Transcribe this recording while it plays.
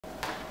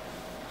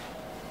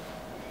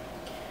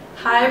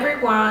Hi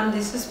everyone,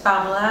 this is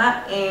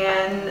Pamela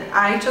and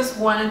I just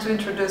wanted to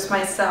introduce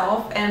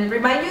myself and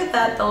remind you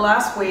that the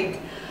last week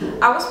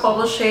I was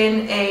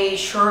publishing a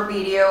short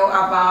video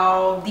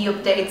about the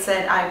updates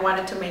that I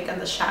wanted to make on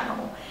the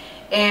channel.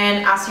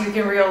 And as you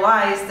can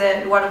realize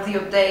that one of the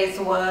updates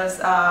was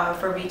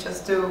for me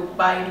just to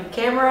buy a new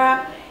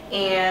camera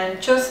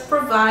and just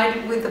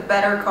provide with a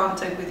better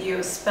content with you,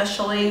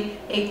 especially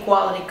a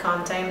quality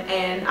content,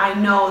 and I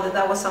know that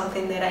that was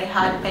something that I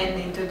had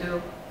pending to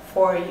do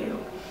for you.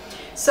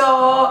 So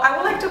I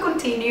would like to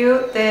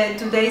continue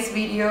today's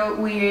video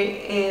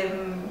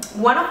with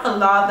one of the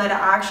laws that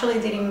I actually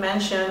didn't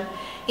mention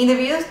in the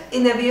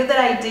video that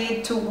I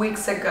did 2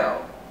 weeks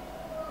ago,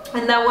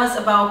 and that was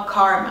about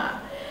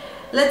karma.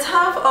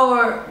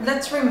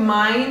 Let's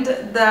remind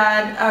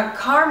that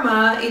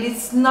karma, it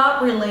is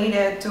not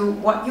related to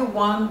what you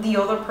want the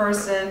other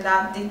person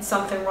that did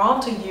something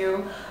wrong to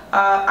you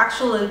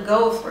actually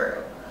go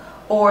through,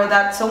 or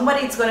that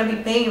somebody is going to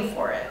be paying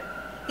for it.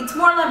 It's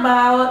more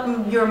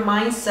about your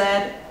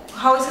mindset,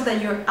 how is it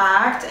that you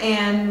act,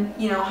 and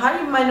how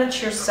you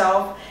manage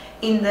yourself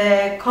in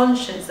the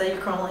conscience that you're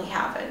currently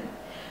having.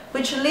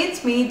 Which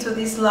leads me to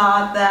this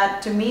law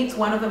that to me is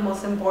one of the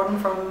most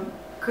important from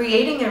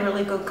creating a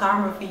really good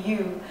karma for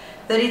you,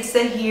 that it's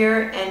the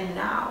here and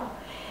now.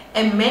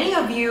 And many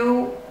of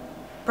you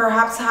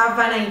perhaps have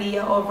an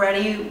idea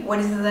already what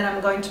is it that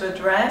I'm going to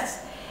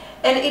address.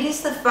 And it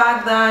is the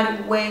fact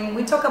that when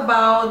we talk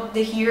about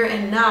the here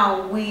and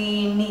now,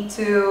 we need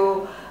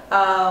to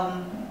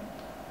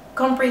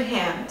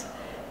comprehend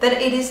that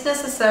it is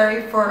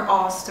necessary for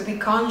us to be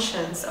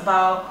conscious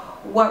about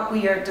what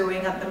we are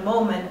doing at the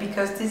moment,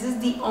 because this is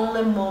the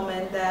only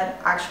moment that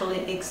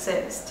actually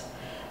exists.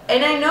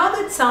 And I know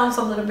that sounds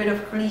a little bit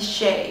of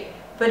cliche,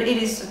 but it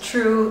is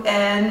true,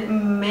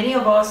 and many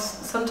of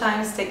us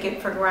sometimes take it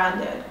for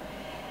granted.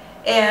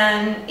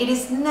 And it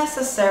is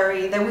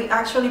necessary that we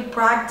actually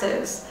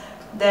practice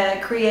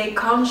that create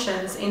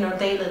conscience in our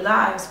daily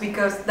lives,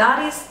 because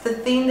that is the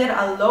thing that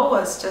allows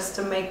us just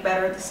to make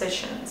better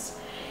decisions.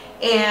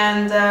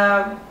 And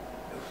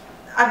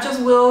I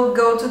just will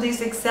go to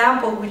this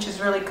example, which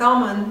is really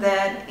common,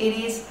 that it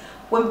is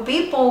when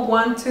people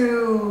want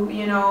to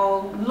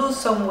lose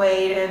some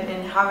weight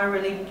and have a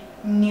really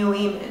new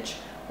image,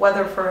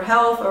 whether for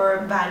health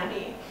or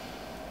vanity.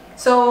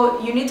 So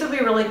you need to be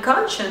really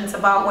conscious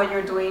about what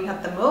you're doing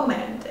at the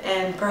moment,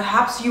 and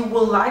perhaps you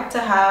would like to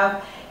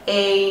have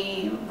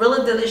a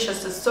really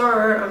delicious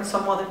dessert or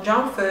some other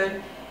junk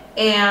food,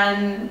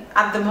 and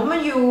at the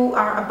moment you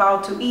are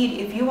about to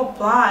eat, if you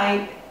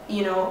apply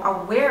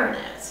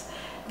awareness,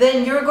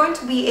 then you're going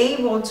to be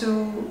able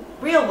to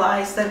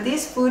realize that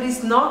this food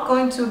is not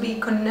going to be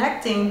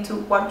connecting to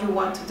what you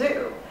want to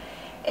do.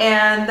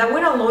 And that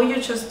would allow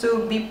you just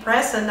to be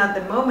present at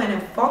the moment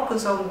and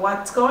focus on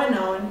what's going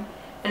on,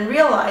 and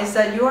realize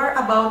that you are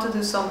about to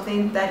do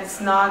something that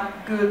is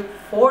not good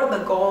for the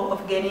goal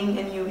of getting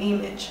a new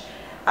image,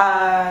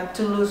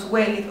 to lose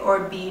weight or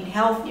being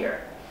healthier.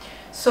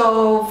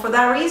 So for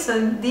that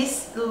reason,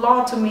 this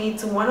law to me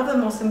is one of the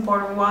most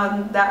important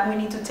ones that we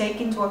need to take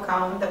into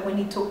account, that we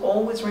need to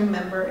always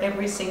remember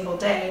every single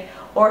day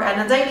or on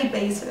a daily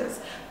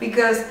basis,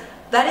 because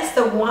that is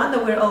the one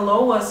that will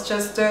allow us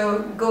just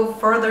to go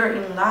further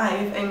in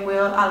life and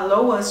will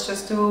allow us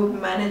just to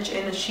manage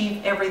and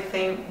achieve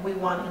everything we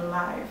want in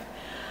life.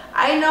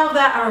 I know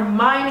that our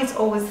mind is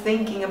always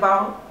thinking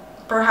about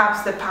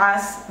perhaps the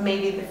past,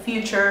 maybe the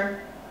future,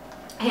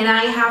 and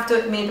I have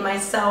to admit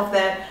myself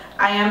that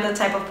I am the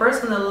type of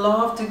person that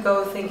love to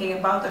go thinking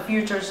about the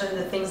futures and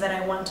the things that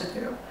I want to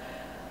do.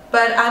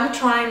 But I'm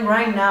trying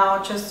right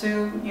now just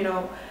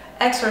to,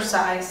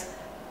 exercise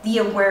the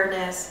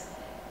awareness,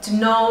 to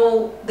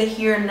know the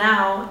here and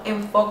now,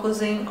 and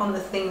focusing on the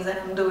things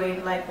that I'm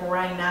doing, like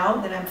right now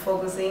that I'm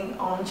focusing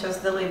on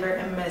just deliver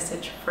a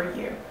message for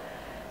you.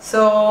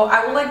 So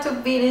I would like to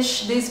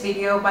finish this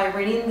video by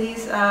reading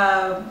this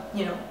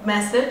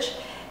message,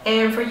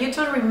 and for you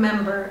to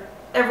remember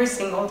every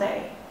single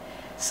day.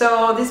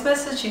 So this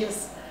message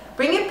is: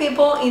 bringing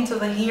people into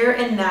the here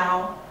and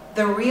now,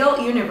 the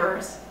real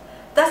universe.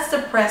 That's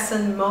the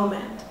present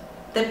moment.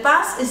 The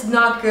past is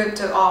not good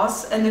to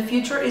us, and the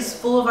future is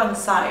full of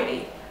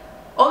anxiety.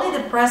 Only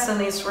the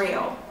present is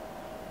real.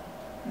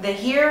 The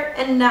here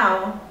and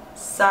now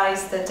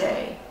size the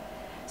day.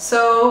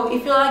 So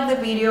if you like the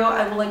video,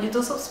 I would like you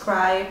to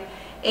subscribe,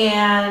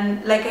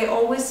 and like I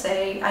always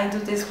say, I do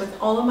this with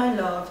all of my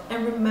love.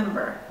 And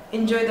remember,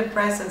 enjoy the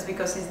present,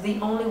 because it's the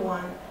only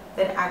one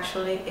that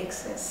actually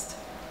exists.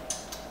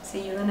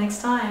 See you the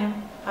next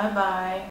time. Bye bye.